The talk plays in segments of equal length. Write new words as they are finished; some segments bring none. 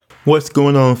What's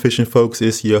going on, fishing folks?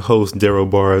 It's your host, Daryl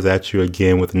Bars, at you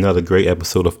again with another great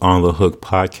episode of On the Hook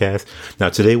podcast. Now,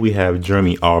 today we have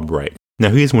Jeremy Albright. Now,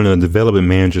 he's one of the development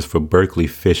managers for Berkley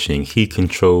Fishing. He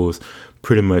controls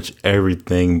pretty much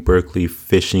everything Berkley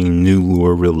Fishing new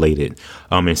lure related.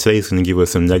 And today he's going to give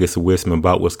us some nuggets of wisdom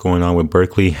about what's going on with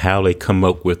Berkley, how they come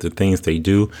up with the things they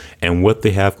do, and what they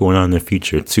have going on in the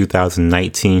future,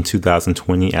 2019,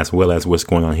 2020, as well as what's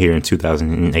going on here in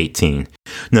 2018.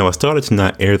 Now, I started to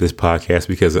not air this podcast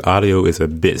because the audio is a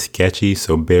bit sketchy,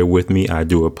 so bear with me. I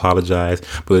do apologize,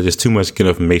 but there's just too much good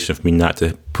information for me not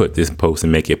to put this post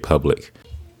and make it public.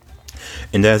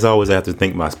 And as always, I have to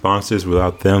thank my sponsors.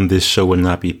 Without them, this show would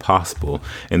not be possible.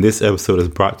 And this episode is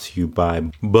brought to you by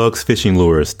Bugs Fishing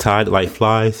Lures. Tied like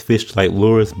flies, fished like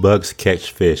lures, Bugs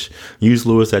catch fish. Use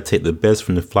lures that take the best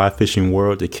from the fly fishing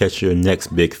world to catch your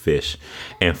next big fish.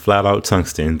 And Flat Out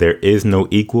Tungsten. There is no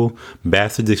equal.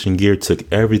 Bass Addiction Gear took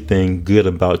everything good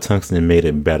about tungsten and made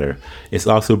it better. It's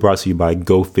also brought to you by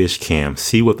Go Fish Cam.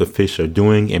 See what the fish are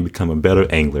doing and become a better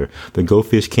angler. The Go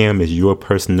Fish Cam is your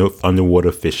personal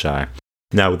underwater fisheye.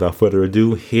 Now, without further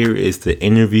ado, here is the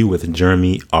interview with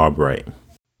Jeremy Albright.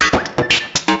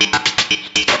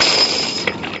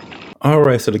 All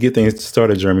right, so to get things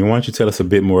started, Jeremy, why don't you tell us a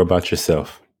bit more about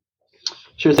yourself?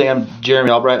 Sure thing. I'm Jeremy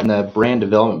Albright. I'm the brand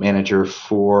development manager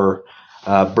for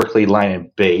Berkley Line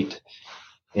and Bait.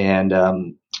 And,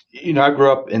 I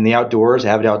grew up in the outdoors,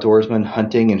 avid outdoorsman,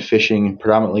 hunting and fishing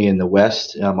predominantly in the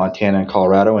West, Montana and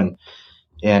Colorado,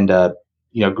 and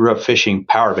grew up fishing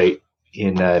power bait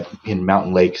in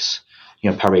mountain lakes,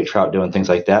 power bait trout, doing things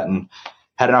like that, and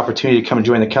had an opportunity to come and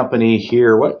join the company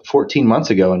here 14 months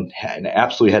ago, and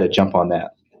absolutely had to jump on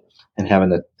that and having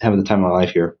the time of my life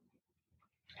here.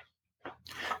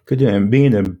 Good. And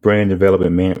being a brand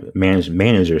development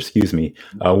manager,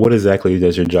 what exactly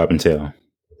does your job entail?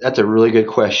 That's a really good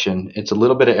question. It's a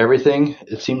little bit of everything,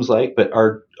 it seems like, but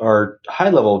our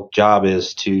high level job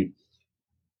is to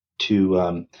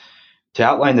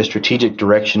outline the strategic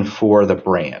direction for the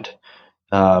brand.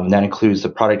 That includes the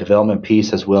product development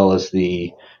piece as well as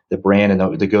the brand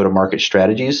and the go-to-market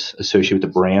strategies associated with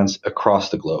the brands across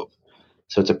the globe.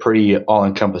 So it's a pretty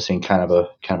all-encompassing kind of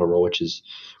a role, which is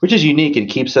unique. It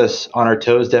keeps us on our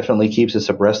toes. Definitely keeps us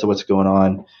abreast of what's going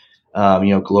on,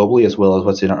 globally as well as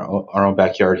what's in our own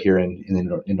backyard here in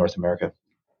North America.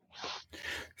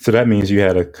 So that means you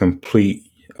had a complete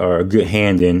or a good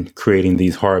hand in creating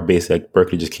these hard baits that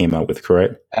Berkley just came out with,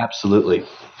 correct? Absolutely.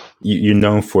 You're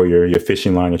known for your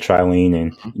fishing line, the Trilene,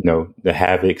 and the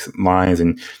Havocs lines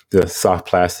and the soft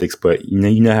plastics, but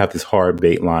you now have this hard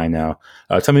bait line now.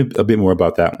 Tell me a bit more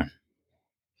about that one.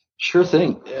 Sure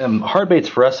thing. Hard baits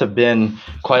for us have been,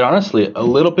 quite honestly, a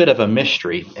little bit of a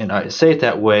mystery, and I say it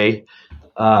that way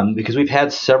because we've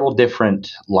had several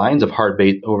different lines of hard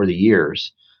bait over the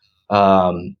years.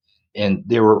 And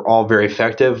they were all very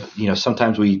effective.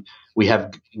 Sometimes we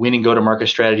have winning go-to-market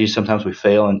strategies. Sometimes we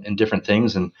fail in different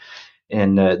things.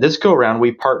 And this go-around,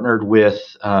 we partnered with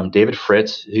David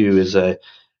Fritz, who is a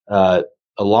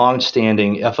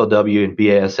long-standing FLW and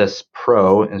BASS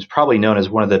pro, and is probably known as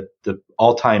one of the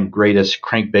all-time greatest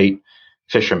crankbait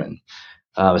fishermen,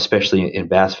 especially in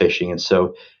bass fishing. And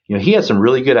so, he had some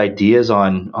really good ideas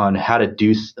on how to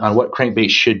do on what crankbait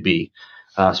should be.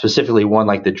 Specifically one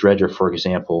like the dredger, for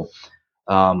example.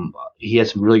 He had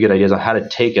some really good ideas on how to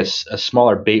take a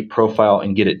smaller bait profile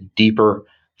and get it deeper,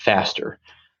 faster,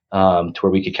 to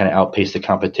where we could kind of outpace the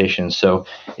competition. So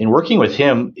in working with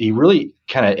him, he really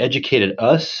kind of educated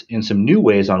us in some new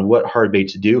ways on what hard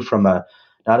baits do from not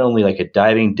only like a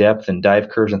diving depth and dive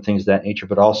curves and things of that nature,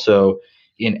 but also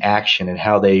in action and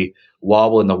how they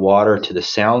wobble in the water to the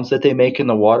sounds that they make in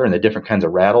the water and the different kinds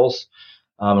of rattles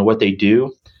and what they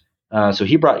do. So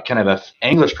he brought kind of an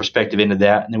angler's perspective into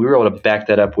that, and then we were able to back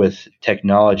that up with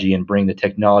technology and bring the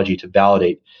technology to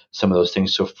validate some of those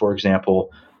things. So, for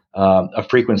example, a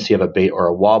frequency of a bait or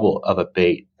a wobble of a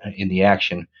bait in the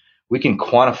action, we can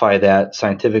quantify that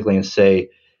scientifically and say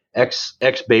X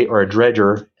bait or a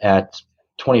dredger at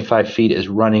 25 feet is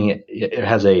running. It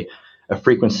has a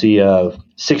frequency of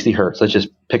 60 hertz. Let's just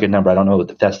pick a number. I don't know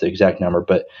if that's the exact number,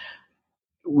 but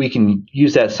we can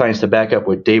use that science to back up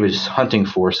what David's hunting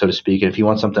for, so to speak. And if you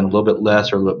want something a little bit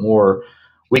less or a little bit more,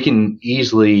 we can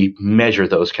easily measure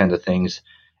those kinds of things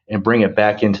and bring it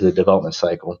back into the development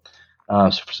cycle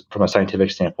from a scientific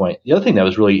standpoint. The other thing that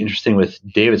was really interesting with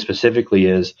David specifically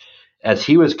is as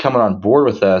he was coming on board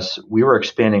with us, we were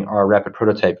expanding our rapid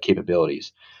prototype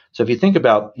capabilities. So if you think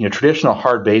about traditional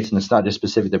hard baits, and it's not just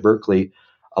specific to Berkley,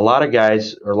 a lot of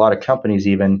guys or a lot of companies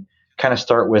even kind of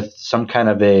start with some kind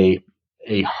of a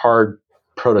hard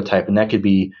prototype, and that could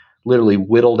be literally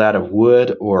whittled out of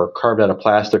wood or carved out of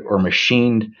plastic or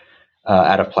machined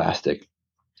out of plastic.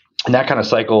 And that kind of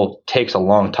cycle takes a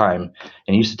long time.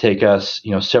 And it used to take us,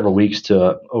 several weeks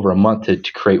to over a month to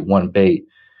create one bait.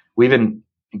 We've even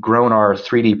grown our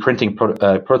 3D printing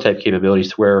prototype capabilities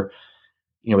to where,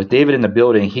 with David in the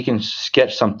building, he can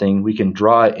sketch something. We can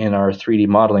draw it in our 3D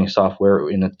modeling software.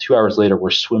 And 2 hours later,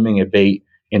 we're swimming a bait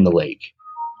in the lake,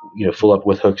 full up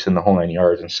with hooks in the whole 9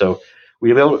 yards. And so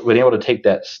we've been able to take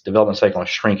that development cycle and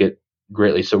shrink it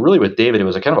greatly. So really with David, it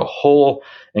was a kind of a whole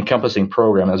encompassing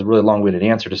program. That was a really long-winded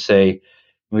answer to say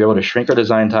we were able to shrink our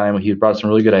design time. He brought some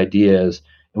really good ideas,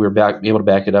 and we were able to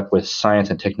back it up with science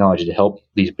and technology to help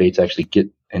these baits actually get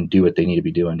and do what they need to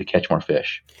be doing to catch more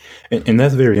fish. And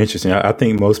that's very interesting. I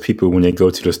think most people, when they go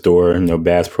to the store,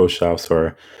 Bass Pro Shops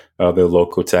or their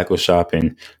local tackle shop,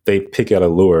 and they pick out a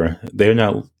lure, they're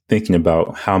not thinking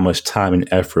about how much time and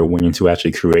effort went into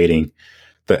actually creating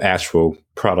the actual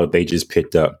product they just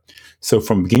picked up. So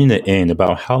from beginning to end,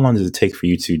 about how long does it take for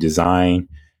you to design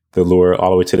the lure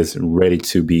all the way to this ready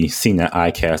to be seen at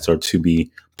ICAST or to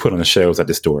be put on the shelves at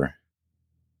the store?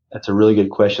 That's a really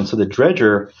good question. So the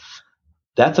dredger,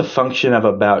 that's a function of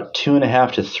about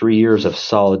 2.5 to 3 years of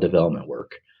solid development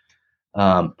work.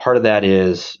 Part of that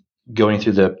is going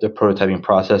through the prototyping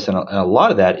process, and a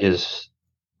lot of that is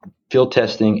field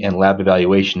testing and lab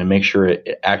evaluation to make sure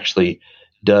it actually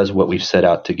does what we've set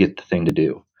out to get the thing to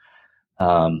do.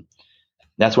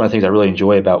 That's one of the things I really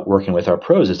enjoy about working with our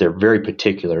pros is they're very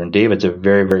particular, and David's a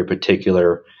very, very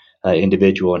particular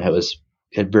individual and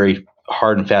had very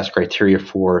hard and fast criteria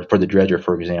for the dredger,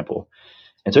 for example.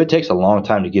 And so it takes a long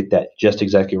time to get that just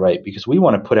exactly right, because we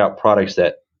want to put out products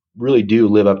that really do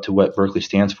live up to what Berkley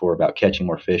stands for about catching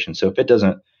more fish. And so if it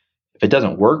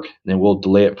doesn't work, then we'll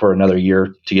delay it for another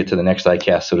year to get to the next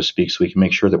ICAST, so to speak, so we can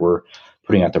make sure that we're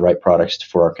putting out the right products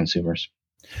for our consumers.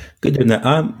 Good.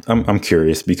 Now I'm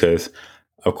curious because,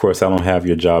 of course, I don't have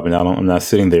your job, and I'm not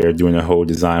sitting there doing the whole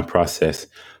design process.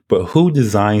 But who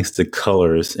designs the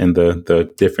colors and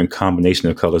the different combination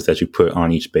of colors that you put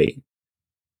on each bait?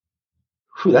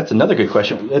 That's another good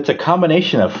question. It's a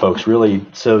combination of folks, really.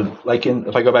 So,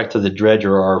 if I go back to the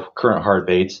dredger or our current hard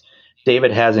baits,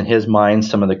 David has in his mind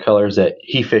some of the colors that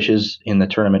he fishes in the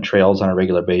tournament trails on a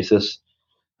regular basis.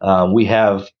 We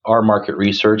have our market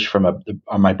research from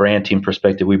my brand team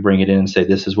perspective. We bring it in and say,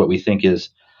 this is what we think is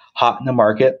hot in the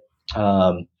market.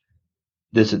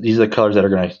 These are the colors that are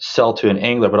going to sell to an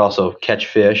angler, but also catch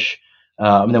fish.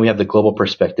 And then we have the global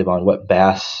perspective on what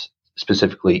bass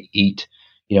specifically eat,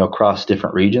 across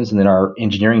different regions. And then our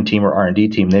engineering team or R&D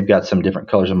team, they've got some different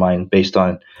colors in mind based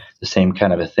on the same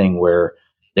kind of a thing where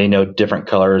they know different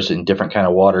colors and different kind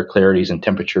of water clarities and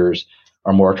temperatures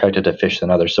are more attracted to fish than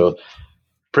others. So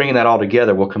bringing that all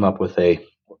together, we'll come up with an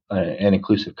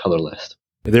inclusive color list.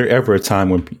 Is there ever a time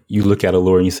when you look at a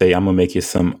lure and you say, I'm going to make it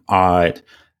some odd,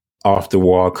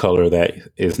 off-the-wall color that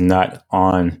is not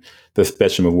on the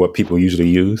spectrum of what people usually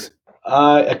use?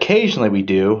 Occasionally we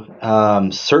do.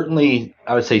 Certainly,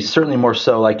 I would say certainly more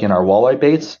so like in our walleye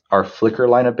baits, our flicker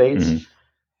line of baits. Mm-hmm.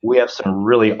 We have some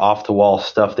really off-the-wall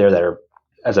stuff there that are,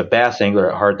 as a bass angler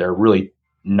at heart, they're really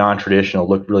non-traditional,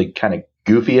 look really kind of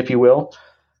goofy, if you will.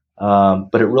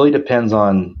 But it really depends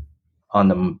on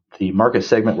the market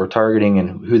segment we're targeting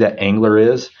and who that angler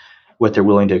is, what they're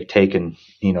willing to take and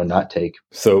not take.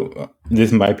 So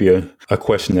this might be a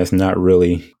question that's not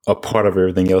really a part of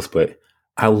everything else, but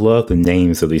I love the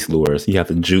names of these lures. You have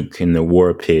the Juke and the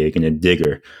War Pig and the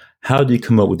Digger. How do you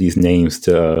come up with these names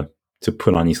to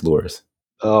put on these lures?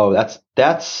 Oh,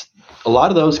 that's a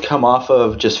lot of those come off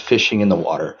of just fishing in the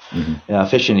water, mm-hmm.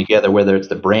 Fishing together, whether it's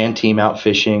the brand team out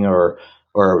fishing or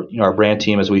our brand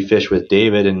team as we fish with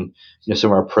David and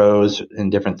some of our pros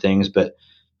and different things. But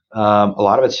a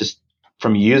lot of it's just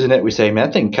from using it. We say, man,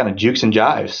 that thing kind of jukes and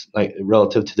jives like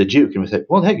relative to the Juke, and we say,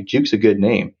 well, heck, Juke's a good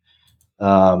name.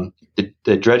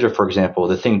 The dredger, for example,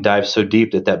 the thing dives so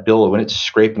deep that billow, when it's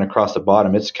scraping across the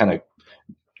bottom, it's kind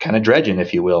of dredging,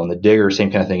 if you will. And the Digger, same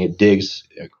kind of thing. It digs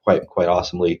quite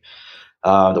awesomely.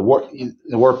 The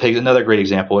War Pig, another great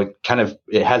example.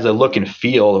 It has a look and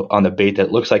feel on the bait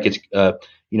that looks like it's a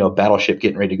battleship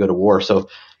getting ready to go to war. So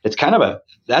it's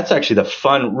that's actually the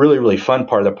fun, really, really fun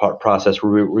part of the process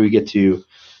where we get to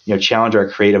challenge our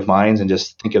creative minds and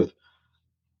just think of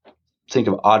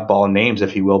oddball names,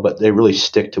 if you will, but they really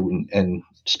stick to and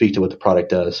speak to what the product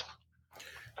does.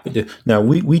 Now,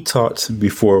 we talked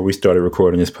before we started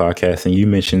recording this podcast, and you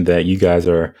mentioned that you guys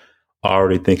are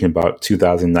already thinking about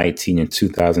 2019 and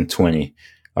 2020,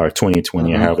 or 2020,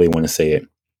 mm-hmm. or however they want to say it.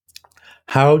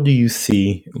 How do you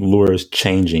see lures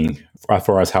changing as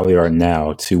far as how they are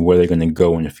now to where they're going to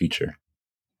go in the future?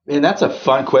 And that's a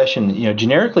fun question.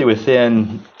 Generically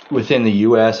within the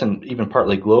U.S. and even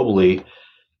partly globally,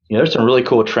 there's some really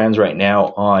cool trends right now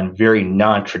on very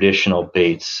non-traditional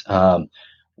baits.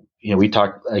 We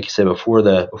talked, like you said, before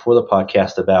the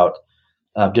podcast about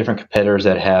different competitors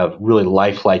that have really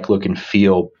lifelike look and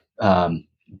feel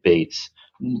baits,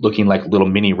 looking like little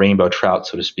mini rainbow trout,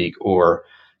 so to speak, or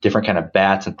different kind of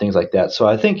bats and things like that. So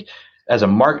I think as a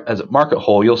market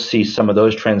whole, you'll see some of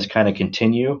those trends kind of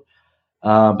continue.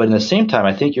 But in the same time,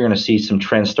 I think you're going to see some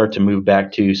trends start to move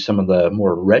back to some of the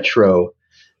more retro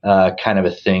kind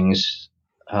of things.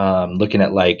 Looking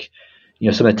at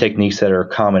some of the techniques that are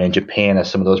common in Japan as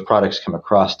some of those products come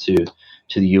across to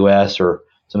the U.S. or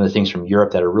some of the things from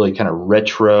Europe that are really kind of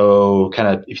retro. Kind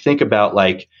of, if you think about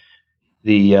like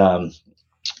the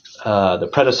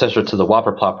predecessor to the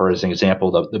Whopper Plopper as an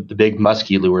example, the big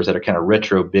musky lures that are kind of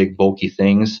retro, big, bulky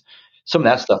things. Some of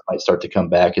that stuff might start to come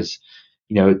back. It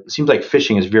seems like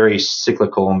fishing is very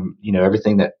cyclical, and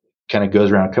everything that kind of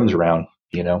goes around comes around.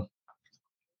 And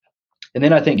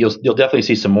then I think you'll definitely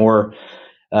see some more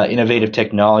innovative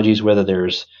technologies, whether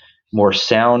there's more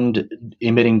sound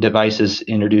emitting devices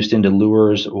introduced into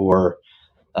lures or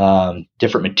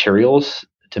different materials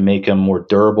to make them more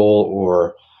durable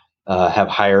or have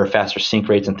higher, faster sink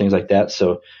rates and things like that.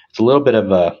 So it's a little bit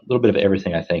of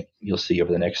everything. I think you'll see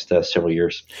over the next several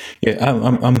years. Yeah,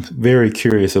 I'm very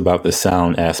curious about the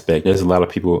sound aspect. There's a lot of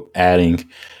people adding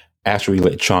actual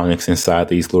electronics inside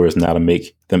these lures now to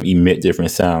make them emit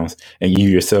different sounds. And you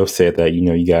yourself said that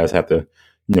you guys have to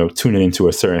tune it into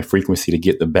a certain frequency to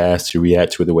get the bass to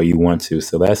react to it the way you want to.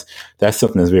 So that's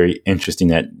something that's very interesting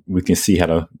that we can see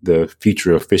how the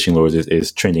future of fishing lures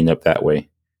is trending up that way.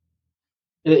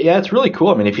 Yeah, it's really cool.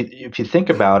 I mean, if you think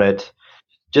about it,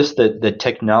 just the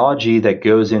technology that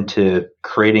goes into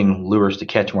creating lures to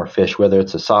catch more fish, whether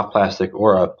it's a soft plastic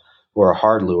or a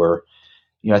hard lure,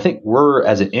 I think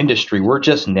as an industry, we're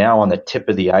just now on the tip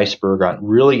of the iceberg on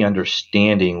really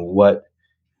understanding what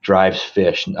drives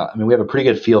fish. I mean, we have a pretty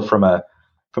good feel from a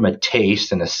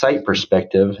taste and a sight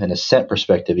perspective and a scent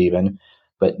perspective even,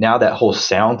 but now that whole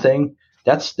sound thing,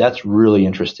 that's really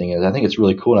interesting, and I think it's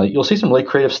really cool. Now, you'll see some really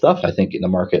creative stuff, I think, in the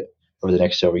market over the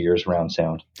next several years around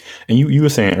sound. And you were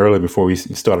saying earlier before we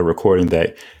started recording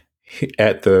that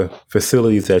at the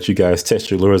facilities that you guys test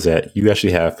your lures at, you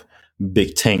actually have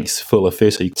big tanks full of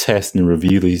fish. So you test and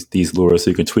review these lures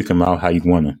so you can tweak them out how you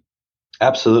want them.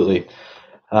 Absolutely.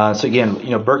 So again,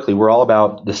 Berkley, we're all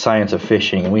about the science of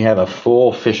fishing, and we have a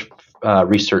full fish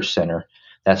research center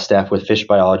that's staffed with fish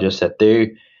biologists. That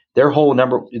the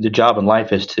job in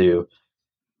life is to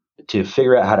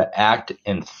figure out how to act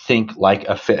and think like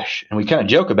a fish. And we kind of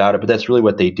joke about it, but that's really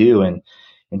what they do. And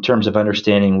in terms of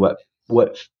understanding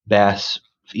what bass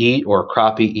eat or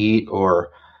crappie eat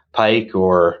or pike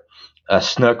or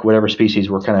snook, whatever species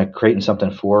we're kind of creating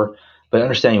something for, but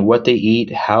understanding what they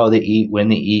eat, how they eat, when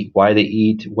they eat, why they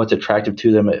eat, what's attractive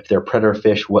to them, if they're predator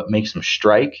fish, what makes them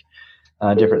strike,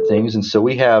 different things. And so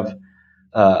we have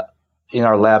in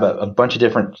our lab a bunch of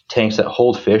different tanks that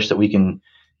hold fish that we can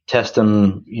test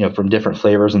them, from different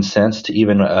flavors and scents to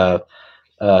even a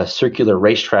circular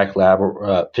racetrack lab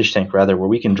or fish tank rather, where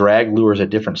we can drag lures at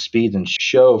different speeds and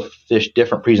show fish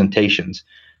different presentations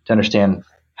to understand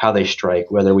how they strike,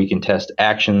 whether we can test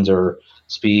actions or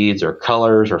speeds or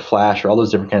colors or flash or all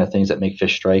those different kind of things that make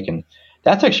fish strike. And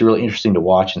that's actually really interesting to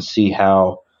watch and see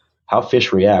how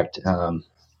fish react.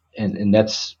 And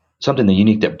that's something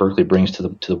unique that Berkley brings to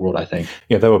the world, I think.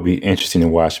 Yeah, that would be interesting to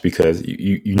watch because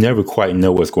you never quite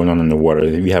know what's going on in the water.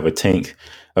 If you have a tank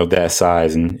of that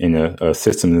size and in a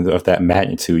system of that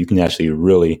magnitude, you can actually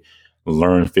really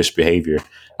learn fish behavior.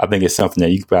 I think it's something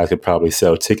that you guys could probably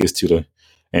sell tickets to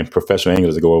and professional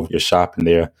anglers to go over your shop and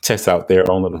there test out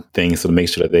their own little things to make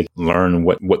sure that they learn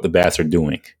what the bass are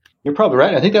doing. You're probably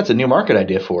right. I think that's a new market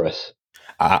idea for us.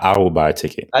 I will buy a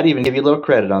ticket. I'd even give you a little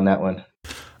credit on that one.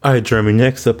 All right, Jeremy,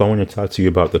 next up, I want to talk to you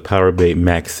about the Power Bait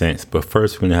Max Sense. But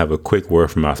first, we're going to have a quick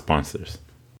word from our sponsors.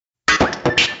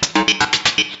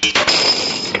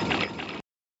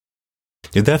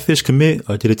 Did that fish commit,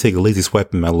 or did it take a lazy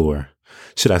swipe in my lure?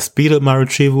 Should I speed up my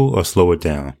retrieval or slow it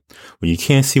down? When you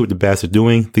can't see what the bass are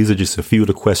doing, these are just a few of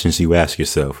the questions you ask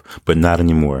yourself, but not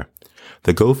anymore.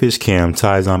 The GoFish Cam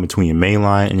ties on between your main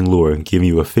line and your lure, giving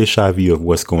you a fisheye view of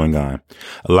what's going on,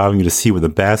 allowing you to see what the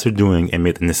bass are doing and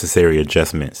make the necessary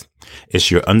adjustments. It's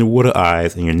your underwater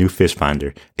eyes and your new fish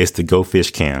finder. It's the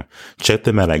GoFish Cam. Check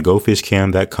them out at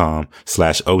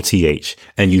gofishcam.com/OTH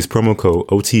and use promo code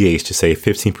OTH to save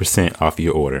 15% off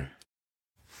your order.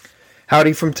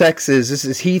 Howdy from Texas. This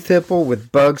is Heath Hipple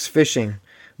with Bugs Fishing.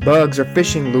 Bugs are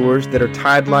fishing lures that are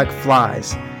tied like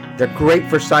flies. They're great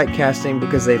for sight casting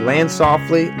because they land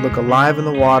softly, look alive in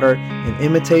the water, and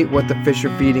imitate what the fish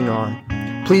are feeding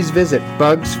on. Please visit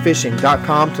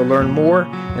bugsfishing.com to learn more,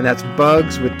 and that's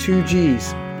bugs with 2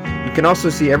 G's. You can also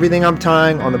see everything I'm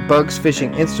tying on the Bugs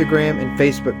Fishing Instagram and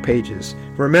Facebook pages.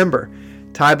 Remember,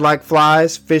 tied like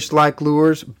flies, fish like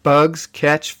lures, bugs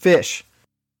catch fish.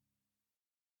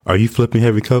 Are you flipping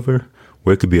heavy cover?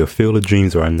 Well, it could be a field of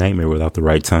dreams or a nightmare without the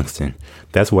right tungsten.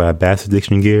 That's why at Bass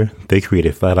Addiction Gear, they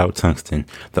created Flat Out Tungsten,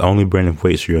 the only brand of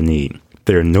weights you'll need.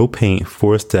 Their no paint,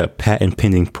 4-step patent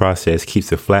pending process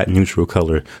keeps a flat neutral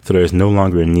color, so there is no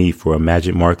longer a need for a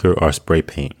magic marker or spray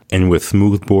paint. And with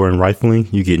smooth bore and rifling,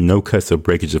 you get no cuts or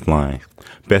breakage of line.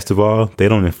 Best of all, they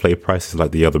don't inflate prices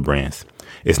like the other brands.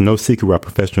 It's no secret why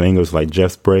professional anglers like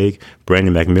Jeff Sprague,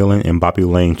 Brandon McMillan, and Bobby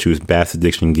Lane choose Bass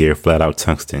Addiction Gear Flat Out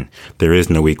Tungsten. There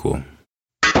is no equal.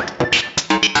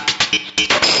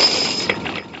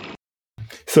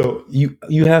 So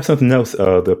you have something else,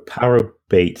 the Power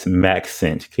Baits Max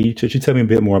Scent. Could you tell me a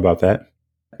bit more about that?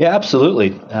 Yeah,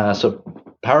 absolutely. So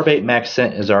Power Bait Max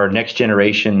Scent is our next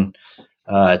generation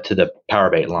to the Power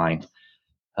Bait line.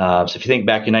 So if you think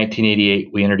back in 1988,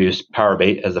 we introduced Power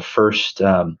Bait as the first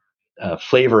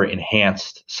flavor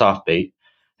enhanced soft bait.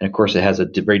 And of course, it has a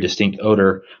very distinct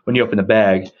odor when you open the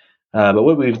bag. But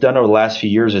what we've done over the last few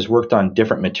years is worked on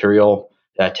different material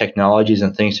technologies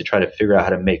and things to try to figure out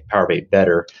how to make Power Bait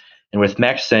better. And with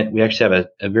Max Scent, we actually have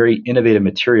a very innovative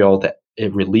material that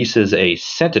it releases a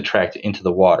scent attractant into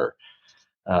the water.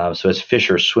 So as fish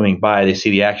are swimming by, they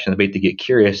see the action of the bait, they get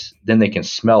curious, then they can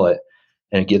smell it,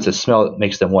 and it gets a smell that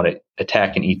makes them want to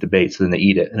attack and eat the bait. So then they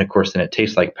eat it, and of course, then it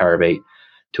tastes like Power Bait,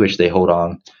 to which they hold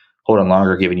on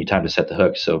longer, giving you time to set the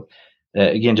hook. So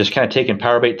again, just kind of taking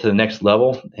Power Bait to the next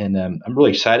level, and I'm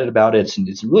really excited about it.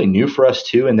 It's really new for us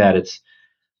too, in that it's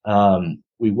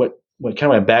we kind of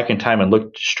went back in time and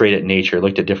looked straight at nature,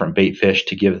 looked at different bait fish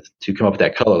to come up with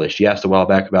that color list. You asked a while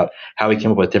back about how we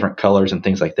came up with different colors and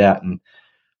things like that, and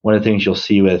one of the things you'll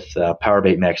see with Power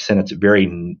Bait Max Scent, it's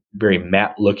very, very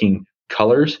matte looking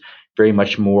colors, very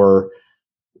much more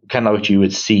kind of what you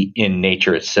would see in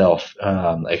nature itself.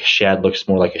 Like shad looks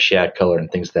more like a shad color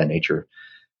and things of that nature.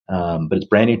 But it's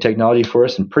brand new technology for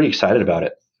us, and pretty excited about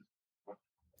it.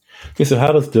 Okay, so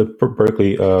how does the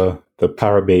Berkley, the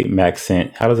Power Bait Max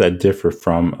Scent, how does that differ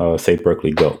from, say,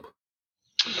 Berkley Gulp?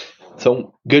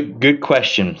 So good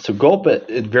question. So Gulp,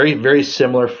 it's very, very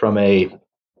similar from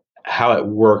how it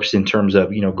works in terms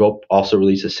of, Gulp also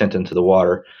releases scent into the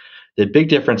water. The big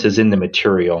difference is in the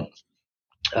material.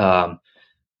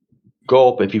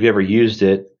 Gulp, if you've ever used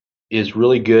it, is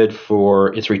really good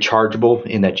for, it's rechargeable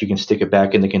in that you can stick it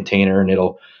back in the container and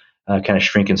it'll kind of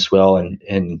shrink and swell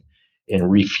and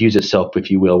refuse itself,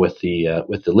 if you will, with the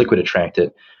liquid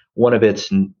attractant. One of its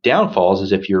downfalls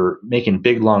is if you're making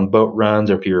big long boat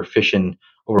runs or if you're fishing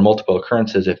over multiple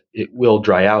occurrences, if it will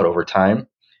dry out over time.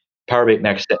 Power Bait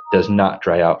Max does not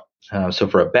dry out. So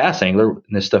for a bass angler, and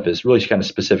this stuff is really kind of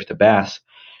specific to bass,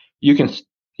 you can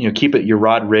keep it your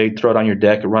rod rigged, throw it on your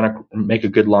deck, make a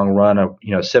good long run of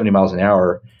 70 miles an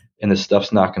hour, and this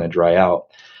stuff's not going to dry out.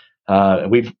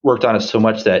 We've worked on it so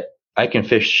much that I can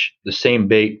fish the same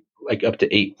bait like up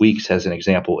to 8 weeks, as an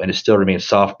example, and it still remains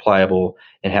soft, pliable,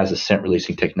 and has a scent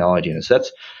releasing technology in it. So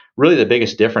that's really the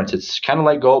biggest difference. It's kind of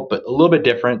like Gulp, but a little bit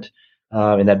different,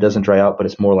 and that doesn't dry out, but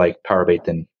it's more like Power Bait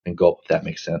than Gulp, if that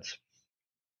makes sense.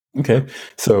 Okay,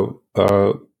 so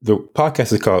the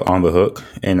podcast is called On the Hook,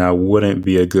 and I wouldn't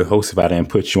be a good host if I didn't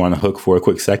put you on the hook for a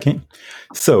quick second.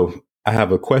 So I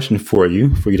have a question for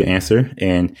you to answer,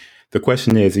 and the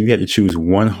question is, if you had to choose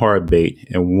one hard bait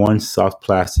and one soft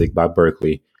plastic by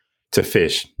Berkley to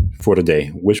fish for the day,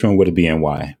 which one would it be and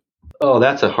why? Oh,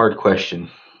 that's a hard question.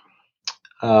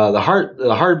 The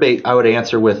hard bait, I would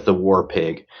answer with the War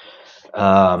Pig.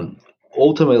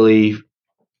 Ultimately,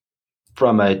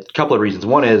 from a couple of reasons.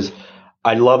 One is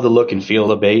I love the look and feel of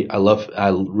the bait. I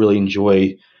really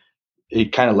enjoy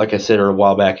it. Kind of like I said a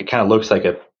while back, it kind of looks like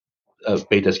a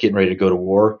bait that's getting ready to go to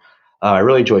war. I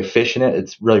really enjoy fishing it.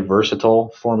 It's really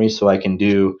versatile for me, so I can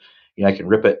do, I can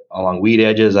rip it along weed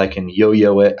edges. I can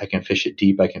yo-yo it. I can fish it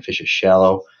deep. I can fish it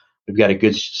shallow. We've got a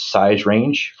good size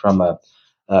range from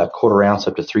a quarter ounce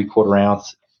up to 3/4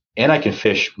 ounce, and I can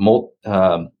fish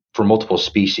for multiple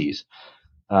species.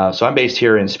 So I'm based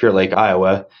here in Spirit Lake,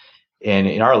 Iowa, and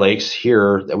in our lakes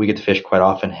here that we get to fish quite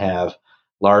often have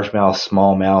largemouth,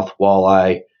 smallmouth,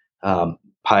 walleye,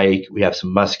 pike. We have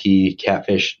some muskie,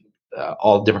 catfish,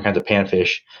 all different kinds of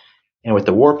panfish. And with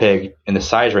the War Pig in the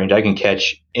size range, I can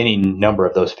catch any number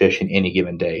of those fish in any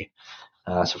given day.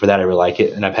 So for that, I really like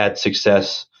it. And I've had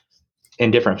success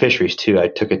in different fisheries too. I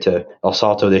took it to El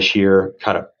Salto this year,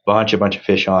 caught a bunch of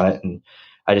fish on it, and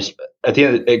I just, at the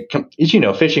end, as you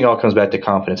know, fishing all comes back to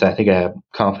confidence. I think I have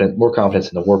more confidence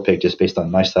in the War Pig just based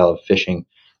on my style of fishing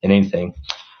than anything.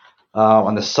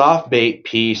 On the soft bait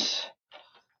piece,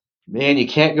 man, you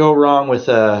can't go wrong with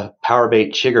a power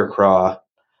bait chigger craw.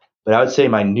 But I would say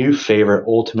my new favorite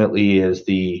ultimately is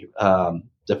the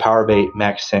power bait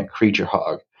max scent creature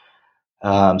hog.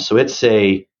 So it's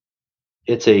a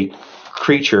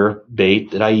creature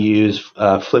bait that I use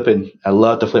flipping. I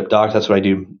love to flip docks. That's what I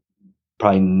do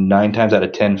probably 9 times out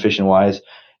of 10 fishing wise.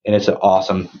 And it's an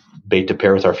awesome bait to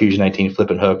pair with our Fusion 19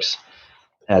 flipping hooks.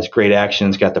 It has great action.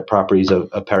 It's got the properties of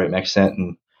power bait max scent,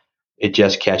 and it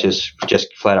just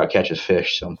flat out catches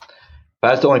fish. So if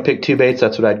I was to only pick 2 baits,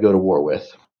 that's what I'd go to war with.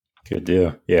 Good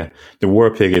deal. Yeah. The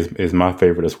War Pig is my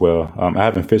favorite as well. I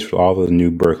haven't fished with all of the new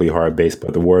Berkley hard baits,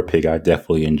 but the War Pig I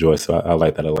definitely enjoy. So I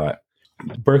like that a lot.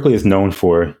 Berkley is known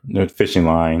for the fishing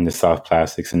line, the soft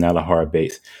plastics, and now the hard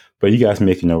baits. But you guys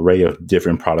make an array of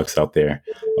different products out there.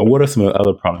 What are some of the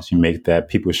other products you make that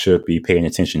people should be paying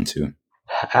attention to?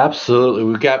 Absolutely.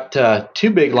 We've got 2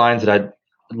 big lines that I'd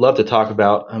love to talk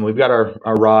about. And we've got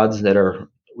our rods that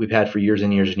we've had for years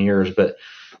and years and years. But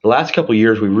the last couple of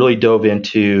years, we really dove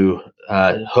into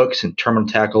hooks and terminal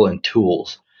tackle and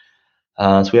tools.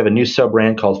 So we have a new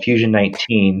sub-brand called Fusion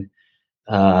 19,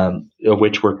 of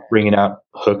which we're bringing out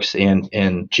hooks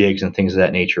and jigs and things of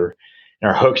that nature. And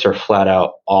our hooks are flat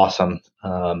out awesome.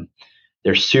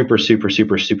 They're super, super,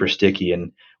 super, super sticky.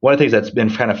 And one of the things that's been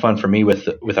kind of fun for me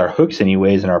with our hooks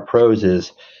anyways and our pros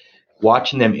is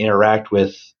watching them interact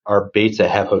with our baits that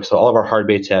have hooks. So all of our hard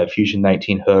baits have Fusion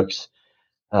 19 hooks.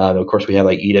 Of course, we have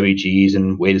like EWGs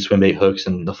and weighted swim bait hooks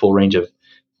and the full range of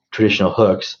traditional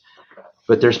hooks.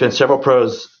 But there's been several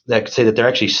pros that say that they're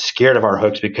actually scared of our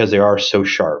hooks because they are so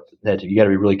sharp that you got to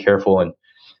be really careful and,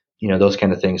 those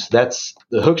kind of things.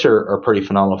 The hooks are pretty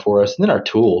phenomenal for us. And then our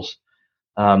tools.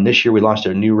 This year we launched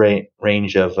a new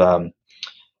range of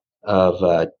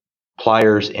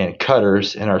pliers and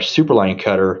cutters, and our Superline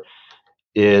cutter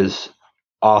is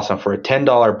awesome. For a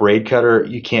 $10 braid cutter,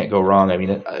 you can't go wrong. I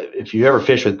mean, if you ever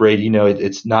fish with braid,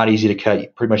 it's not easy to cut. You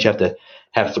pretty much have to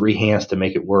have 3 hands to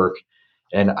make it work.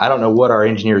 And I don't know what our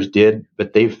engineers did,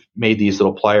 but they've made these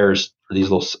little pliers, or these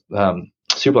little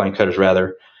Superline cutters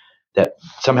rather, that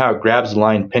somehow grabs the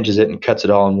line, pinches it, and cuts it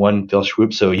all in one fell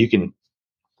swoop. So you can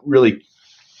really,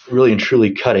 really and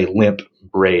truly cut a limp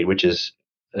braid, which is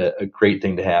a great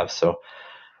thing to have. So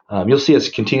you'll see us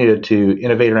continue to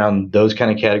innovate around those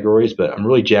kind of categories, but I'm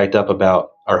really jacked up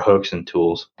about our hooks and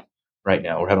tools right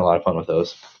now. We're having a lot of fun with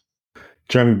those.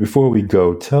 Jeremy, before we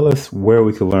go, tell us where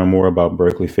we can learn more about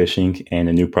Berkley Fishing and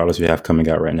the new products you have coming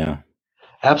out right now.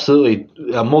 Absolutely.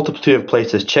 A multitude of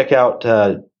places. Check out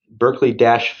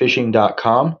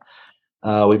berkley-fishing.com.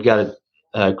 We've got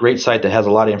a great site that has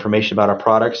a lot of information about our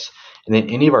products. And then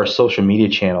any of our social media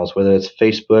channels, whether it's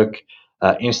Facebook,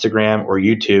 Instagram, or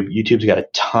YouTube. YouTube's got a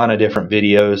ton of different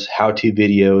videos, how-to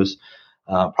videos,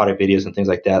 product videos, and things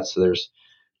like that. So there's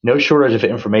no shortage of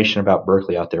information about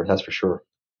Berkley out there, that's for sure.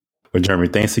 Well, Jeremy,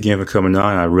 thanks again for coming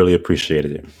on. I really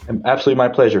appreciated it. Absolutely my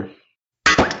pleasure.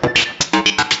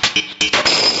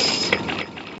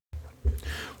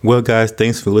 Well, guys,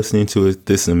 thanks for listening to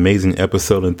this amazing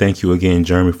episode. And thank you again,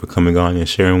 Jeremy, for coming on and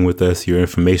sharing with us your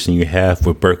information you have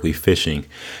with Berkley Fishing.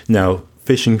 Now,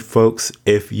 fishing folks,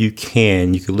 if you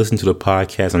can listen to the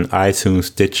podcast on iTunes,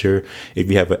 Stitcher. If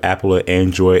you have an Apple or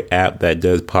Android app that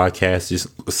does podcasts, just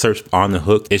search On the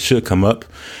Hook. It should come up.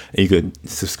 You could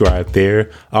subscribe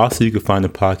there. Also, you can find the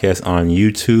podcast on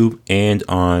YouTube and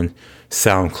on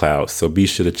SoundCloud. So be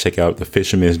sure to check out the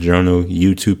Fisherman's Journal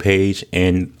YouTube page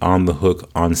and On the Hook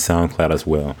on SoundCloud as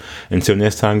well. Until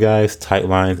next time, guys, tight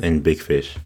lines and big fish.